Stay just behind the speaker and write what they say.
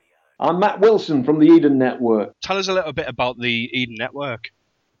I'm Matt Wilson from the Eden Network. Tell us a little bit about the Eden Network.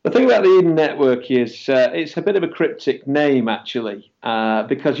 The thing about the Eden Network is it's a bit of a cryptic name, actually,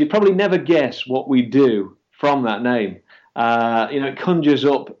 because you'd probably never guess what we do from that name. It conjures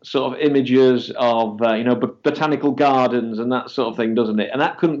up sort of images of, botanical gardens and that sort of thing, doesn't it? And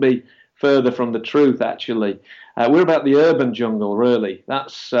that couldn't be further from the truth, actually. We're about the urban jungle, really.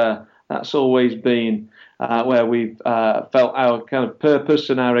 That's always been where we've felt our kind of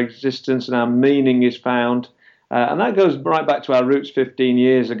purpose and our existence and our meaning is found. And that goes right back to our roots 15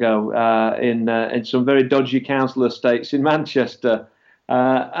 years ago in some very dodgy council estates in Manchester.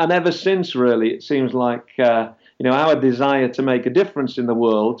 And ever since, really, it seems like our desire to make a difference in the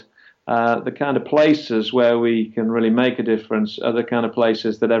world, the kind of places where we can really make a difference are the kind of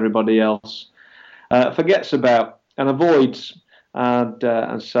places that everybody else forgets about and avoids.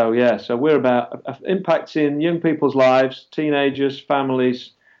 And so we're about impacting young people's lives, teenagers,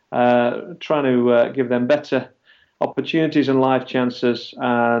 families, trying to give them better opportunities and life chances,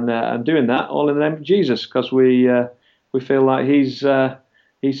 and doing that all in the name of Jesus, because we feel like he's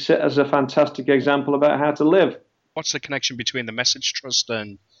set us a fantastic example about how to live. What's the connection between the Message Trust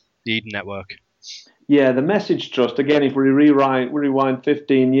and the Eden Network? Yeah, the Message Trust, again, if we rewind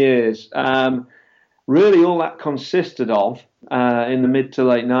 15 years, really all that consisted of in the mid to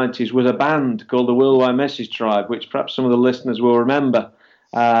late 90s was a band called the Worldwide Message Tribe, which perhaps some of the listeners will remember.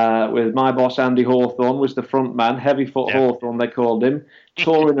 With my boss Andy Hawthorne was the front man, Heavyfoot Hawthorne they called him,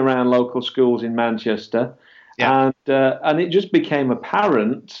 touring around local schools in Manchester, and it just became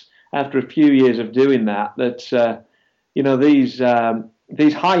apparent after a few years of doing that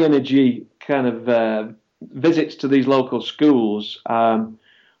these high energy kind of visits to these local schools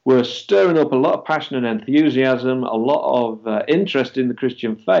were stirring up a lot of passion and enthusiasm, a lot of interest in the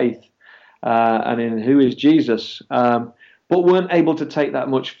Christian faith and in who is Jesus. But weren't able to take that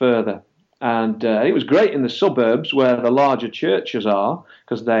much further. And it was great in the suburbs where the larger churches are,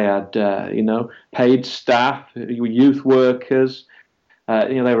 because they had, paid staff, youth workers.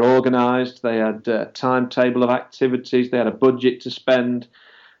 They were organised. They had a timetable of activities. They had a budget to spend.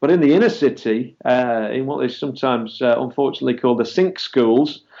 But in the inner city, in what they sometimes unfortunately call the sink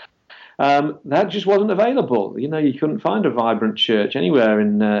schools, that just wasn't available. You couldn't find a vibrant church anywhere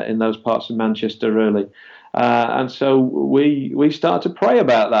in those parts of Manchester, really. And so we started to pray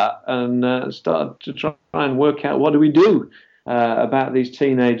about that and started to try and work out what do we do about these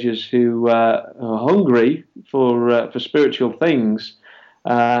teenagers who are hungry for spiritual things,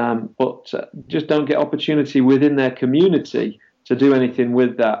 but just don't get opportunity within their community to do anything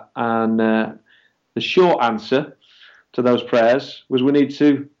with that. And the short answer to those prayers was we need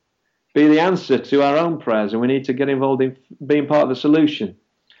to be the answer to our own prayers, and we need to get involved in being part of the solution.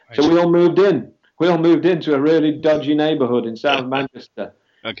 So we all moved in. We all moved into a really dodgy neighbourhood in South Manchester.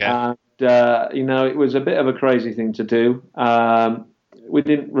 Okay. And, it was a bit of a crazy thing to do. We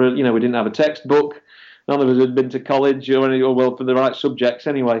didn't have a textbook. None of us had been to college or for the right subjects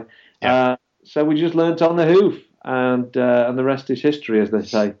anyway. Yeah. So we just learnt on the hoof, and the rest is history, as they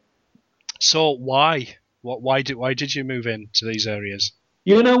say. So why? Why did you move into these areas?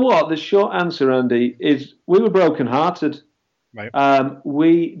 You know what? The short answer, Andy, is we were broken-hearted. Right.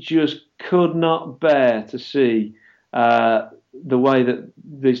 We just could not bear to see the way that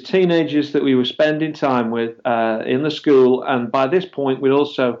these teenagers that we were spending time with in the school, and by this point we'd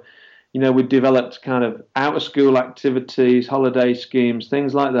also, we'd developed kind of out-of-school activities, holiday schemes,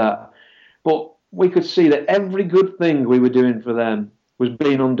 things like that. But we could see that every good thing we were doing for them was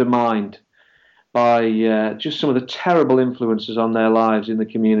being undermined by just some of the terrible influences on their lives in the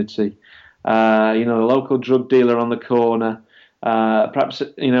community. The local drug dealer on the corner, perhaps,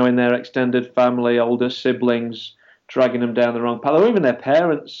 in their extended family, older siblings, dragging them down the wrong path, or even their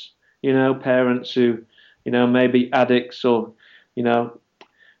parents, parents who, maybe addicts or,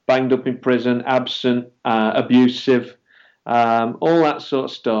 banged up in prison, absent, abusive, all that sort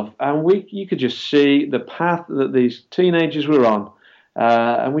of stuff. And you could just see the path that these teenagers were on.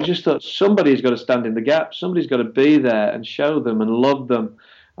 And we just thought somebody's got to stand in the gap. Somebody's got to be there and show them and love them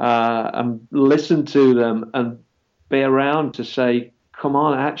and listen to them and be around to say, come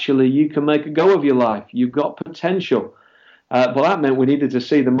on, actually, you can make a go of your life. You've got potential. But that meant we needed to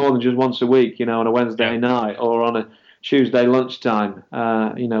see them more than just once a week, on a Wednesday night or on a Tuesday lunchtime.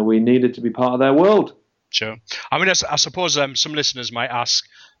 We needed to be part of their world. Sure. I mean, I suppose some listeners might ask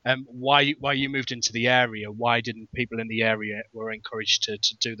why you moved into the area. Why didn't people in the area were encouraged to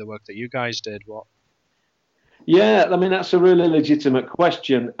do the work that you guys did? What? Yeah, I mean, that's a really legitimate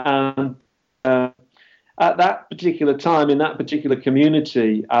question. And at that particular time, in that particular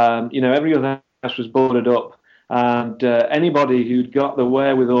community, every other house was boarded up. and anybody who'd got the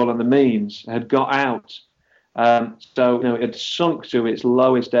wherewithal and the means had got out. So it had sunk to its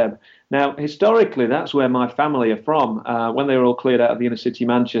lowest ebb. Now, historically, that's where my family are from. When they were all cleared out of the inner city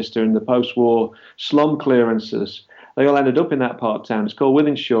Manchester in the post-war slum clearances, they all ended up in that part of town. It's called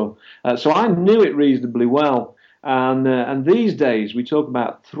Wythenshawe. So I knew it reasonably well. And these days, we talk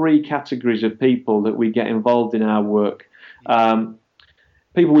about three categories of people that we get involved in our work.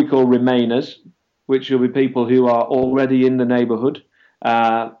 People we call remainers, which will be people who are already in the neighbourhood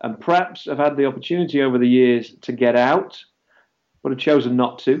and perhaps have had the opportunity over the years to get out, but have chosen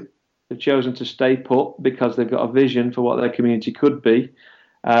not to. They've chosen to stay put because they've got a vision for what their community could be.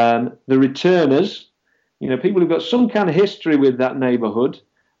 The returners, people who've got some kind of history with that neighbourhood,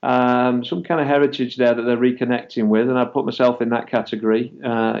 some kind of heritage there that they're reconnecting with, and I put myself in that category,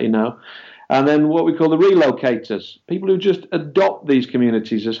 And then what we call the relocators, people who just adopt these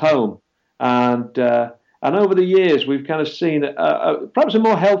communities as home. And over the years, we've kind of seen perhaps a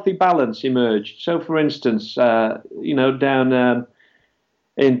more healthy balance emerge. So, for instance, down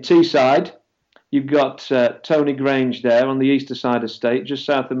in Teesside, you've got Tony Grange there on the Easter Side estate, just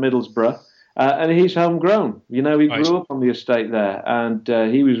south of Middlesbrough. And he's homegrown. He grew up on the estate there, and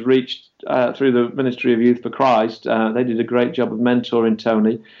he was reached through the Ministry of Youth for Christ. They did a great job of mentoring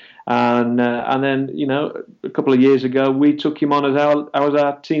Tony, and then a couple of years ago we took him on as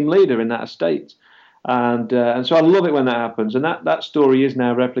our team leader in that estate, and so I love it when that happens. And that story is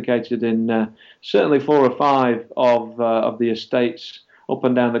now replicated in certainly 4 or 5 of the estates up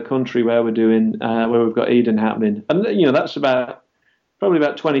and down the country where we're doing where we've got Eden happening, and that's probably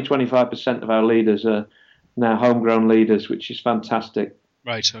about 20-25% of our leaders are now homegrown leaders, which is fantastic.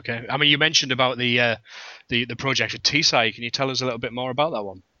 Right. Okay. I mean, you mentioned about the project at Teesside. Can you tell us a little bit more about that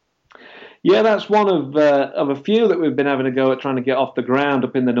one? Yeah, that's one of a few that we've been having a go at trying to get off the ground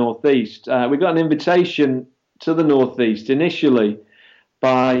up in the northeast. We got an invitation to the northeast initially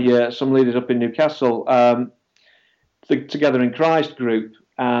by some leaders up in Newcastle, the Together in Christ group.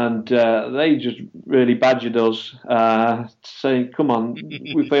 And they just really badgered us, saying, come on,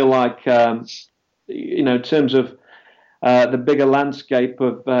 we feel like, in terms of the bigger landscape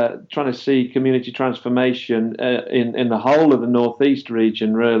of trying to see community transformation in the whole of the northeast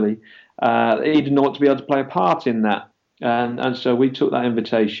region, really, Eden ought to be able to play a part in that. And so we took that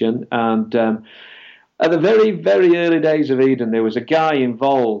invitation. And at the very, very early days of Eden, there was a guy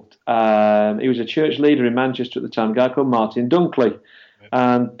involved. He was a church leader in Manchester at the time, a guy called Martin Dunkley.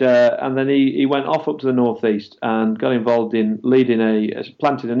 And then he went off up to the northeast and got involved in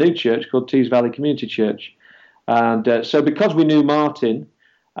planting a new church called Tees Valley Community Church. And so because we knew Martin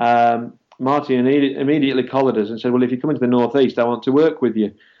immediately collared us and said, well, if you come into the northeast, I want to work with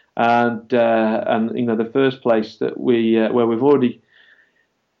you. And the first place that where we've already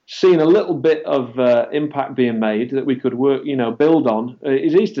seen a little bit of impact being made that we could work, build on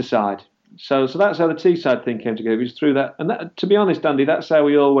is Easterside. So that's how the Teesside thing came together. It was through that. And that, to be honest, Andy, that's how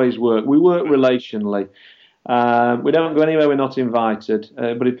we always work. We work relationally. We don't go anywhere we're not invited.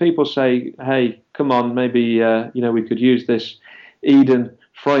 But if people say, hey, come on, maybe, we could use this Eden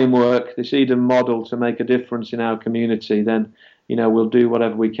framework, this Eden model to make a difference in our community, then, we'll do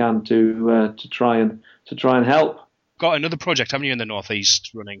whatever we can to try and help. Got another project, haven't you, in the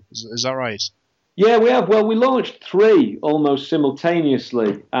Northeast running? Is that right? Yeah, we have. Well, we launched 3 almost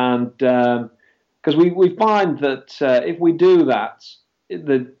simultaneously, and because we find that if we do that,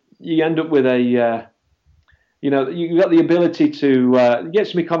 you end up with you've got the ability to get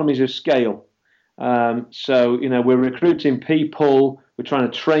some economies of scale. So we're recruiting people, we're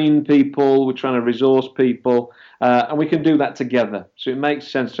trying to train people, we're trying to resource people, and we can do that together. So it makes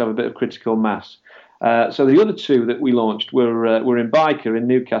sense to have a bit of critical mass. So the other 2 that we launched were in Byker in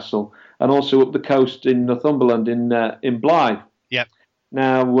Newcastle, and also up the coast in Northumberland in Blythe. Yep.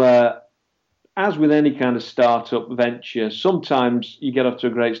 Now, as with any kind of startup venture, sometimes you get off to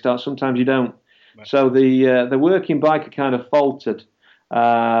a great start, sometimes you don't. Right. So the work in Byker kind of faltered,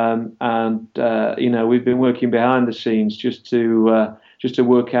 and we've been working behind the scenes just to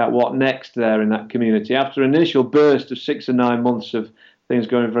work out what next there in that community. After an initial burst of 6 or 9 months of things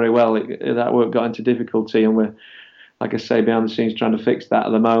going very well, that work got into difficulty, and we're, like I say, behind the scenes trying to fix that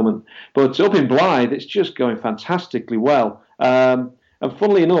at the moment. But up in Blythe, it's just going fantastically well. And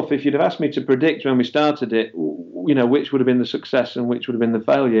funnily enough, if you'd have asked me to predict when we started it, which would have been the success and which would have been the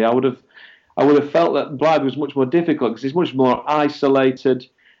failure, I would have felt that Blythe was much more difficult because it's much more isolated.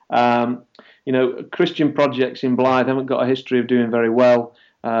 Christian projects in Blythe haven't got a history of doing very well.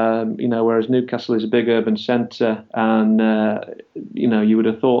 Whereas Newcastle is a big urban centre, and you would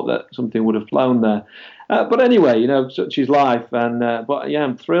have thought that something would have flown there. But anyway, such is life. And but yeah,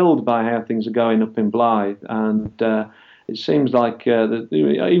 I'm thrilled by how things are going up in Blythe, and it seems like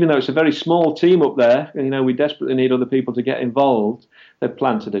even though it's a very small team up there, we desperately need other people to get involved. They've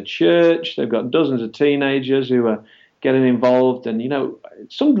planted a church. They've got dozens of teenagers who are getting involved, and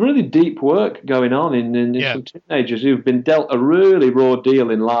some really deep work going on in some teenagers who've been dealt a really raw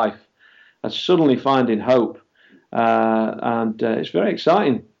deal in life are suddenly finding hope, and it's very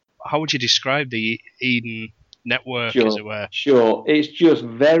exciting. How would you describe the Eden network, as it were? Sure, it's just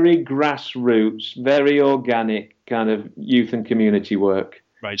very grassroots, very organic kind of youth and community work.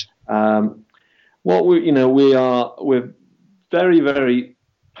 Right. What we're very, very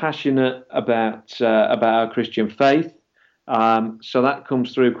passionate about our Christian faith, so that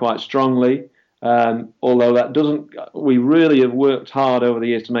comes through quite strongly. Although that doesn't, we really have worked hard over the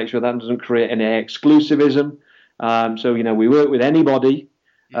years to make sure that doesn't create any exclusivism. So we work with anybody,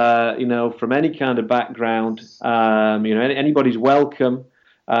 from any kind of background. Anybody's welcome.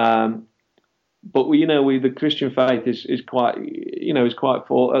 But the Christian faith is quite at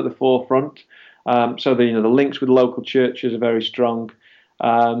the forefront. So the links with local churches are very strong.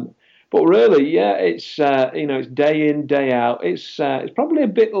 But really, it's it's day in, day out. It's probably a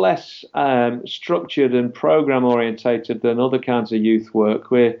bit less structured and program orientated than other kinds of youth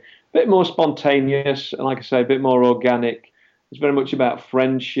work. We're a bit more spontaneous, and like I say, a bit more organic. It's very much about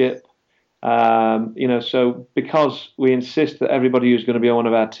friendship. So because we insist that everybody who's going to be on one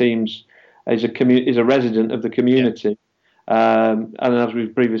of our teams is a resident of the community. And as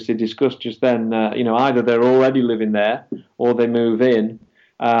we've previously discussed just then, either they're already living there or they move in.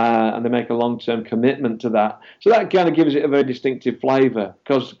 And they make a long-term commitment to that. So that kind of gives it a very distinctive flavour,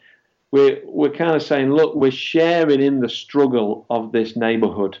 because we're kind of saying, look, we're sharing in the struggle of this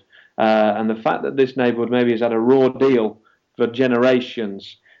neighbourhood. And the fact that this neighbourhood maybe has had a raw deal for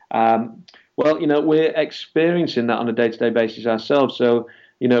generations, we're experiencing that on a day-to-day basis ourselves. So,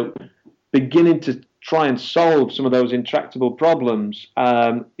 beginning to try and solve some of those intractable problems.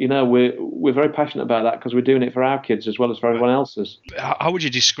 We're very passionate about that because we're doing it for our kids as well as for everyone else's. How would you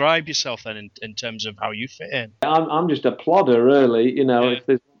describe yourself then in terms of how you fit in? I'm just a plodder, really.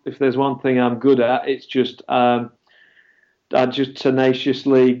 If there's one thing I'm good at, it's just I just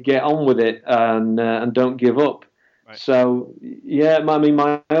tenaciously get on with it and don't give up. Right. So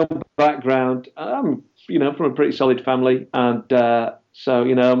my own background, I'm from a pretty solid family, and so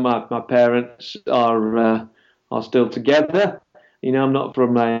my parents are still together. I'm not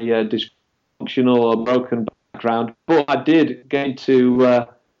from a dysfunctional or broken background, but I did get into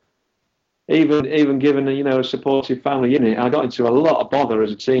even given a supportive family unit, I got into a lot of bother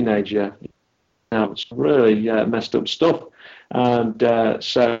as a teenager. It's really messed up stuff, and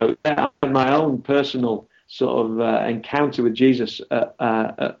so I had my own personal sort of encounter with Jesus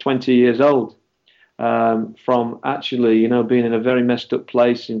at 20 years old. From actually, being in a very messed up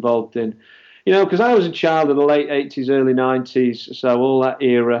place, involved in, because I was a child of the late 80s, early 90s, so all that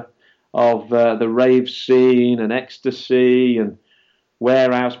era of the rave scene and ecstasy and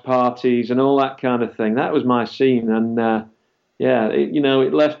warehouse parties and all that kind of thing. That was my scene, and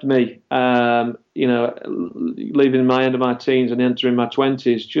it left me, leaving my end of my teens and entering my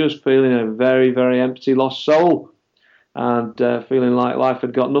 20s, just feeling a very, very empty, lost soul. And feeling like life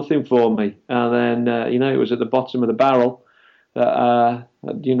had got nothing for me. And then, it was at the bottom of the barrel that, I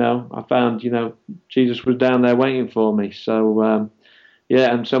found, Jesus was down there waiting for me. So,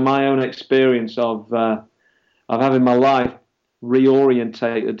 and so my own experience of having my life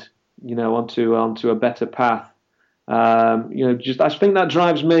reorientated, onto a better path. I think that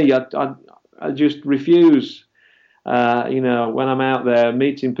drives me. I just refuse. When I'm out there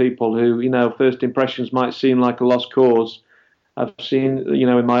meeting people who, first impressions might seem like a lost cause, I've seen,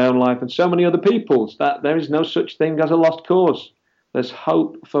 in my own life and so many other people's, that there is no such thing as a lost cause. There's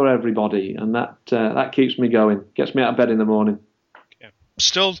hope for everybody, and that keeps me going, gets me out of bed in the morning. Yeah.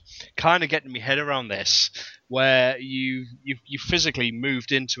 Still kind of getting my head around this, where you physically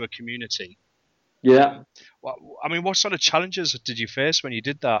moved into a community. Yeah. What sort of challenges did you face when you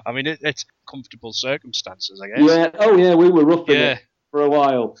did that? It's comfortable circumstances, I guess. Yeah. Oh, yeah. We were roughing it for a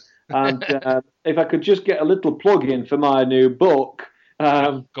while. And if I could just get a little plug in for my new book,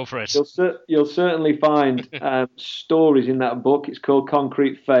 go for it. You'll certainly find stories in that book. It's called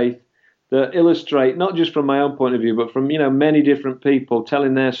Concrete Faith, that illustrate not just from my own point of view, but from many different people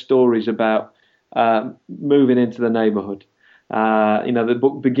telling their stories about moving into the neighbourhood. The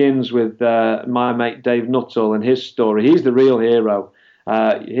book begins with my mate Dave Nuttall and his story. He's the real hero.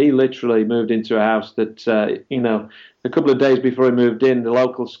 He literally moved into a house that, a couple of days before he moved in, the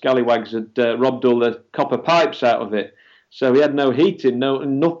local scallywags had robbed all the copper pipes out of it. So he had no heating,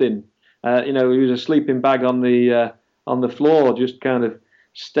 nothing. He was a sleeping bag on the floor, just kind of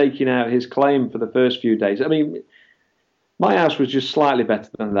staking out his claim for the first few days. I mean, my house was just slightly better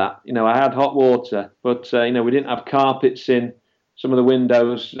than that. I had hot water, but we didn't have carpets in. Some of the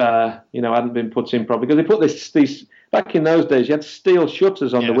windows, hadn't been put in properly, because they put these back in those days. You had steel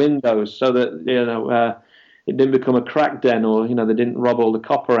shutters on the windows so that it didn't become a crack den, or they didn't rob all the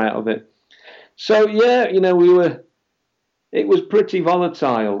copper out of it. So it was pretty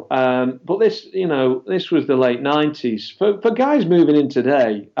volatile. But this was the late 90s. For guys moving in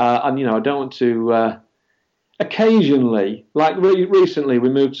today, and I don't want to. Occasionally, like recently, we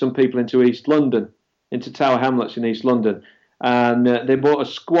moved some people into East London, into Tower Hamlets in East London, and they bought a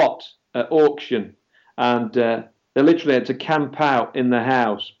squat at auction, and they literally had to camp out in the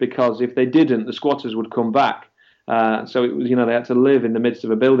house, because if they didn't, the squatters would come back. So it was, they had to live in the midst of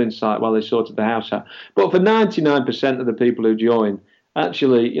a building site while they sorted the house out. But for 99% of the people who join,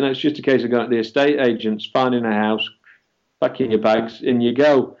 actually, it's just a case of going to the estate agents, finding a house, packing your bags, in you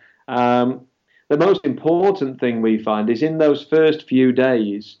go. The most important thing we find is, in those first few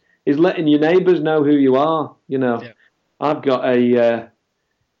days, is letting your neighbours know who you are.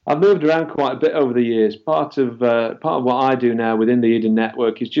 I've moved around quite a bit over the years. Part of what I do now within the Eden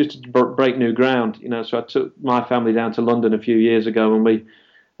Network is just to break new ground. So I took my family down to London a few years ago, and we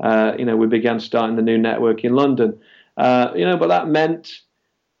began starting the new network in London. But that meant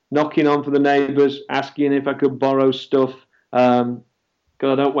knocking on for the neighbours, asking if I could borrow stuff.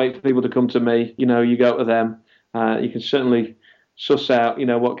 God, don't wait for people to come to me. You go to them. You can certainly suss out,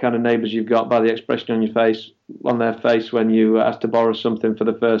 what kind of neighbours you've got by the expression on their face when you ask to borrow something for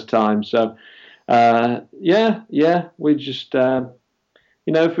the first time. So, we just,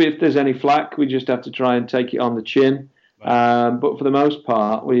 if there's any flack, we just have to try and take it on the chin. But for the most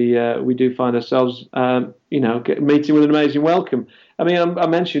part, we do find ourselves, meeting with an amazing welcome. I mean, I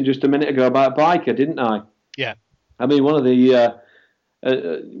mentioned just a minute ago about Byker, didn't I? Yeah. I mean, one of the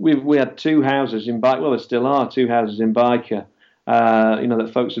we had two houses in Byker. Well, there still are two houses in Byker,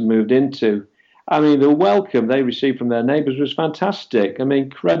 that folks had moved into. I mean, the welcome they received from their neighbours was fantastic. I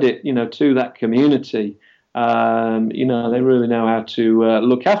mean, credit, to that community. They really know how to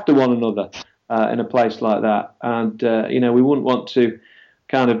look after one another in a place like that. And, we wouldn't want to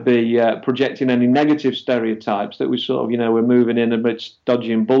kind of be projecting any negative stereotypes that we sort of, we're moving in amidst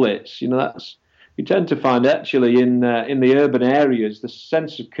dodging bullets. We tend to find actually in the urban areas, the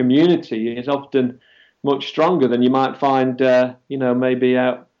sense of community is often much stronger than you might find, maybe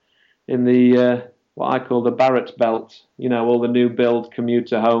out in the what I call the Barrett Belt. All the new build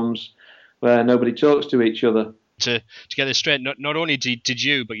commuter homes where nobody talks to each other. To get this straight, not only did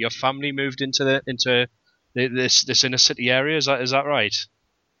you, but your family moved into this inner city area. Is that right?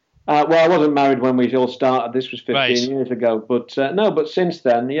 Well, I wasn't married when we all started. This was 15 years ago. But no, but since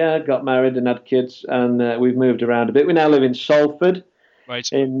then, got married and had kids, and we've moved around a bit. We now live in Salford, right,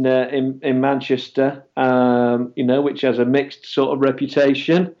 in Manchester, which has a mixed sort of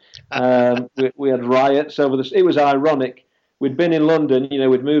reputation. We had riots over this. It was ironic. We'd been in London,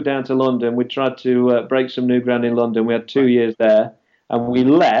 we'd moved down to London. We tried to break some new ground in London. We had 2 years there, and we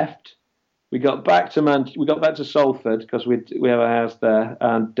left. We got back to Salford because we have a house there,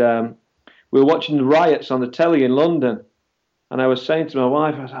 and we were watching the riots on the telly in London. And I was saying to my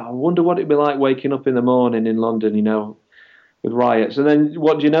wife, I wonder what it'd be like waking up in the morning in London, with riots. And then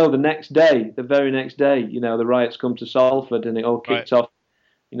what do you know? The very next day, the riots come to Salford, and it all kicked off,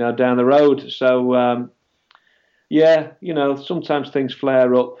 down the road. So sometimes things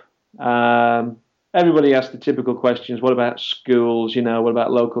flare up. Everybody asks the typical questions. What about schools? What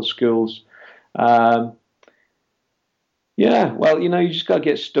about local schools? Well, you just got to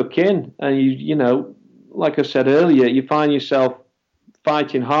get stuck in, and like I said earlier, you find yourself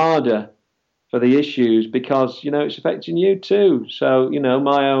fighting harder for the issues because it's affecting you too. So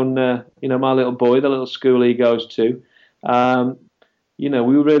my own, my little boy, the little school he goes to, we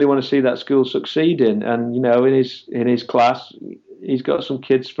really want to see that school succeeding, and in his class, he's got some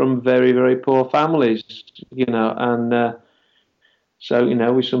kids from very, very poor families, and so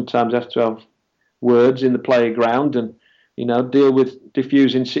we sometimes have to have words in the playground and deal with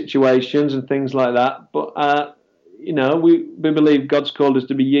diffusing situations and things like that. But we believe God's called us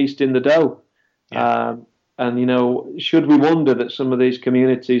to be yeast in the dough. Yeah. And should we wonder that some of these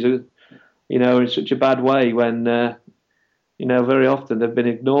communities are in such a bad way when very often they've been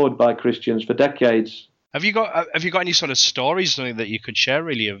ignored by Christians for decades. Have you got any sort of stories, something that you could share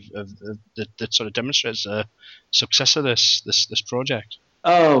really of that sort of demonstrates the success of this project?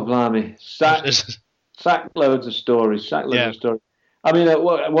 Oh, blimey. Sack loads of stories. Of stories. I mean,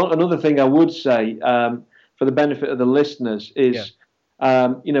 another thing I would say for the benefit of the listeners is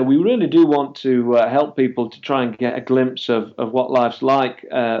we really do want to help people to try and get a glimpse of what life's like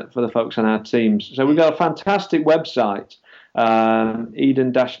for the folks on our teams. So we've got a fantastic website,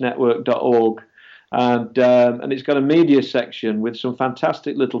 eden-network.org, and it's got a media section with some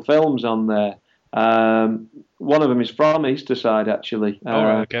fantastic little films on there. One of them is from Easterside, actually.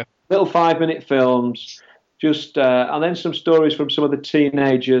 Okay. Little 5-minute films, and then some stories from some of the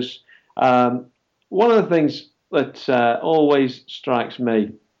teenagers. One of the things that always strikes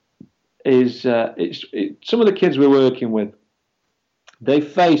me is some of the kids we're working with. They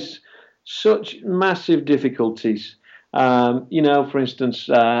face such massive difficulties. For instance,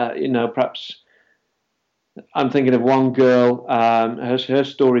 perhaps I'm thinking of one girl. Her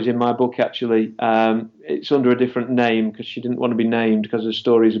story's in my book, actually. It's under a different name because she didn't want to be named because her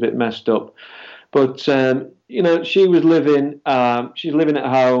story's a bit messed up. But she was living. She's living at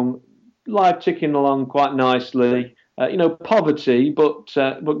home, life ticking along quite nicely. Poverty, but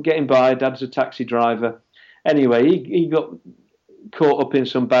getting by. Dad's a taxi driver. Anyway, he got caught up in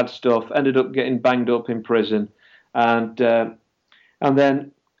some bad stuff. Ended up getting banged up in prison, and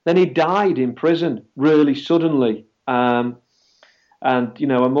then he died in prison really suddenly. And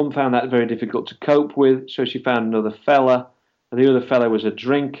her mum found that very difficult to cope with, so she found another fella. The other fella was a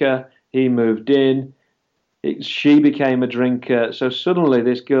drinker. He moved in. She became a drinker. So suddenly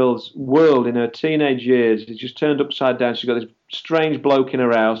this girl's world in her teenage years is just turned upside down. She's got this strange bloke in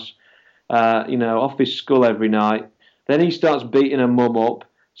her house, off his skull every night. Then he starts beating her mum up.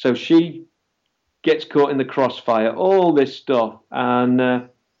 So she gets caught in the crossfire, all this stuff. And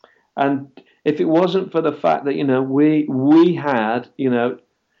if it wasn't for the fact that, we had,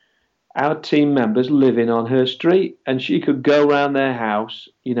 our team members living on her street, and she could go around their house,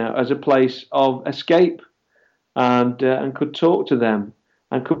 as a place of escape, and could talk to them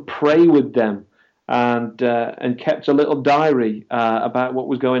and could pray with them, and kept a little diary about what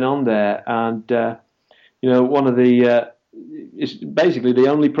was going on there. And one of it's basically the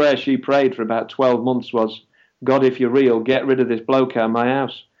only prayer she prayed for about 12 months was, "God, if you're real, get rid of this bloke out of my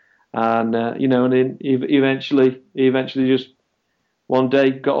house." And and then eventually just one day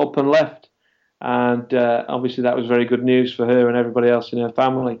got up and left, and obviously that was very good news for her and everybody else in her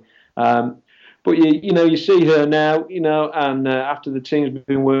family. But you see her now, and after the team's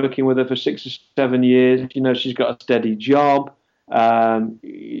been working with her for 6 or 7 years, she's got a steady job.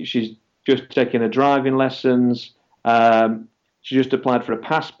 She's just taking her driving lessons. She just applied for a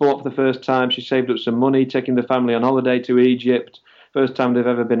passport for the first time. She saved up some money, taking the family on holiday to Egypt. First time they've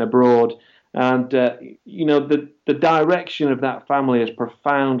ever been abroad. And, the direction of that family has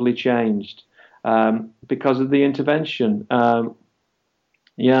profoundly changed because of the intervention.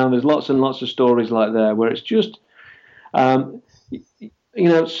 There's lots and lots of stories like that where it's just,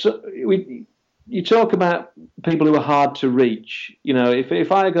 you talk about people who are hard to reach.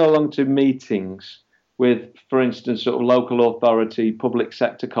 If I go along to meetings with, for instance, sort of local authority, public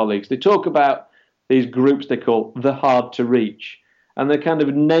sector colleagues, they talk about these groups they call the hard to reach. And they're kind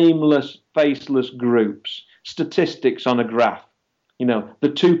of nameless, faceless groups, statistics on a graph. The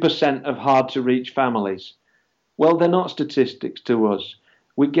 2% of hard-to-reach families. Well, they're not statistics to us.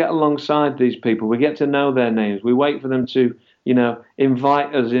 We get alongside these people. We get to know their names. We wait for them to,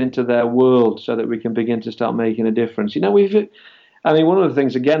 invite us into their world so that we can begin to start making a difference. One of the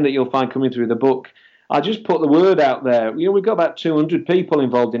things, again, that you'll find coming through the book, I just put the word out there. We've got about 200 people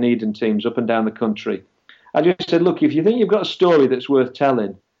involved in Eden teams up and down the country. I just said, look, if you think you've got a story that's worth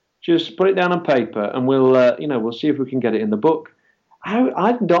telling, just put it down on paper, and we'll see if we can get it in the book.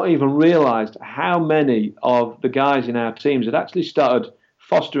 I'd not even realised how many of the guys in our teams had actually started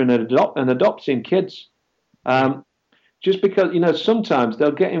fostering and adopting kids. Just because sometimes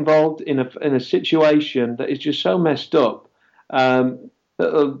they'll get involved in a situation that is just so messed up that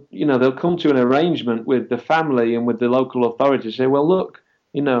they'll come to an arrangement with the family and with the local authorities. Say, well, look,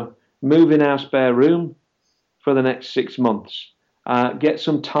 move in our spare room for the next 6 months. Get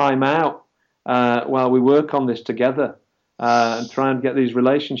some time out while we work on this together and try and get these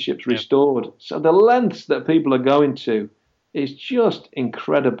relationships restored. So the lengths that people are going to is just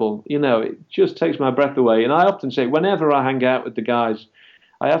incredible. It just takes my breath away. And I often say, whenever I hang out with the guys,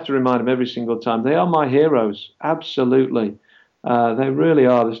 I have to remind them every single time, they are my heroes. Absolutely. They really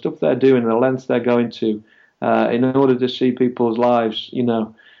are. The stuff they're doing, the lengths they're going to in order to see people's lives,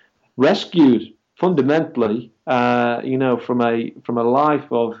 rescued fundamentally, from a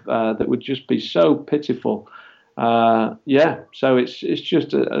life of that would just be so pitiful. So it's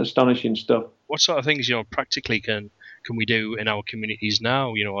just astonishing stuff. What sort of things, practically can we do in our communities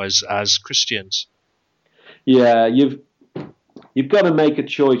now, as Christians? Yeah, you've got to make a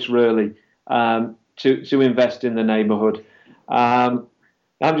choice really to invest in the neighbourhood.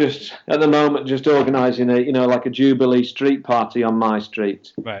 I'm just at the moment just organising like a Jubilee street party on my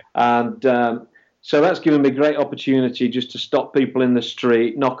street, Right. and so that's given me great opportunity just to stop people in the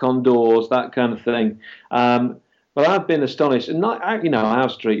street, knock on doors, that kind of thing. But I've been astonished, and our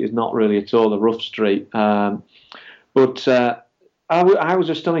street is not really at all a rough street, but I was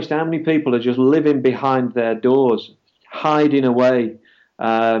astonished how many people are just living behind their doors, hiding away,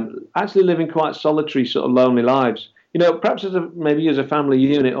 actually living quite solitary, sort of lonely lives. Perhaps maybe as a family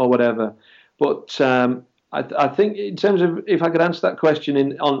unit or whatever. But I think in terms of, if I could answer that question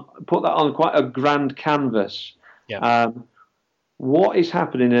put that on quite a grand canvas, what is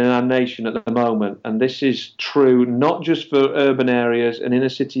happening in our nation at the moment, and this is true not just for urban areas and inner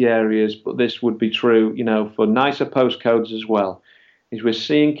city areas, but this would be true, for nicer postcodes as well, is we're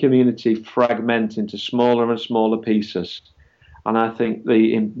seeing community fragment into smaller and smaller pieces. And I think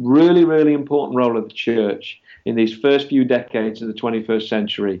the really, really important role of the church in these first few decades of the 21st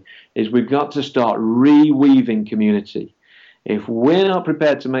century is we've got to start reweaving community. If we're not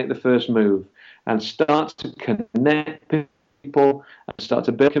prepared to make the first move and start to connect people and start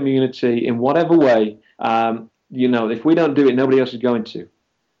to build community in whatever way, if we don't do it, nobody else is going to.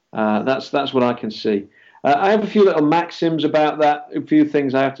 That's what I can see. I have a few little maxims about that, a few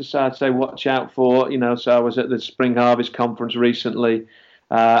things I have to say watch out for. So I was at the Spring Harvest Conference recently,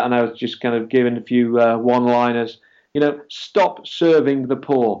 and I was just kind of giving a few one-liners. Stop serving the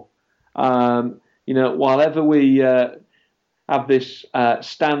poor. While we have this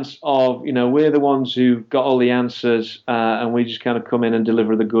stance of, we're the ones who've got all the answers, and we just kind of come in and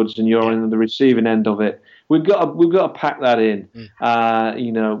deliver the goods, and you're on the receiving end of it. We've got to pack that in.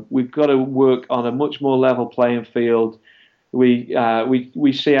 We've got to work on a much more level playing field. We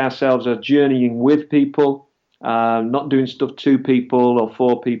see ourselves as journeying with people, not doing stuff to people or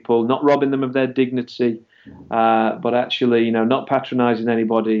for people, not robbing them of their dignity, but actually, not patronising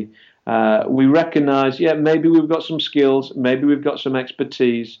anybody. We recognise, maybe we've got some skills, maybe we've got some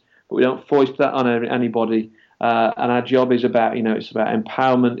expertise, but we don't foist that on anybody. And our job is about, it's about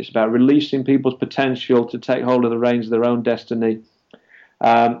empowerment. It's about releasing people's potential to take hold of the reins of their own destiny.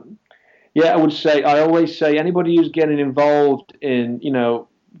 I always say anybody who's getting involved in,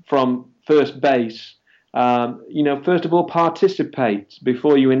 from first base, first of all, participate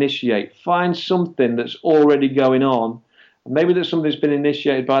before you initiate. Find something that's already going on. Maybe there's something that's been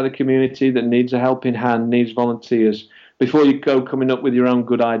initiated by the community that needs a helping hand, needs volunteers. Before you go coming up with your own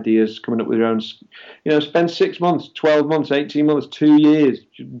good ideas, coming up with your own, spend 6 months, 12 months, 18 months, 2 years,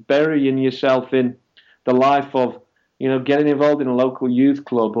 just burying yourself in the life of, getting involved in a local youth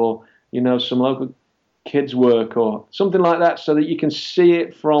club or, some local kids work or something like that, so that you can see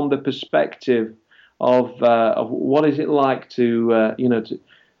it from the perspective of what is it like to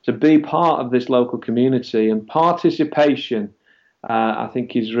be part of this local community. And participation, I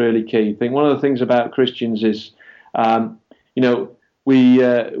think, is really key. I think one of the things about Christians is, we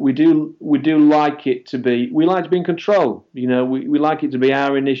do like it to be. We like to be in control. We like it to be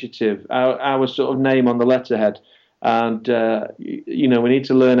our initiative, our sort of name on the letterhead, and we need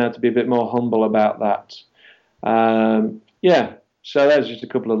to learn how to be a bit more humble about that. So there's just a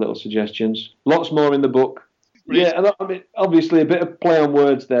couple of little suggestions. Lots more in the book. Yeah, I mean, obviously a bit of play on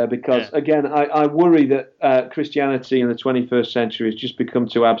words there, because again, I worry that Christianity in the 21st century has just become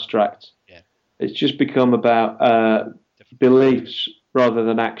too abstract. It's just become about beliefs rather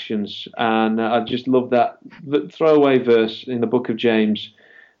than actions. And I just love that throwaway verse in the book of James.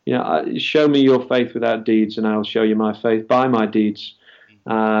 Show me your faith without deeds, and I will show you my faith by my deeds.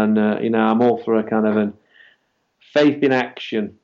 And, I'm all for a kind of a faith in action.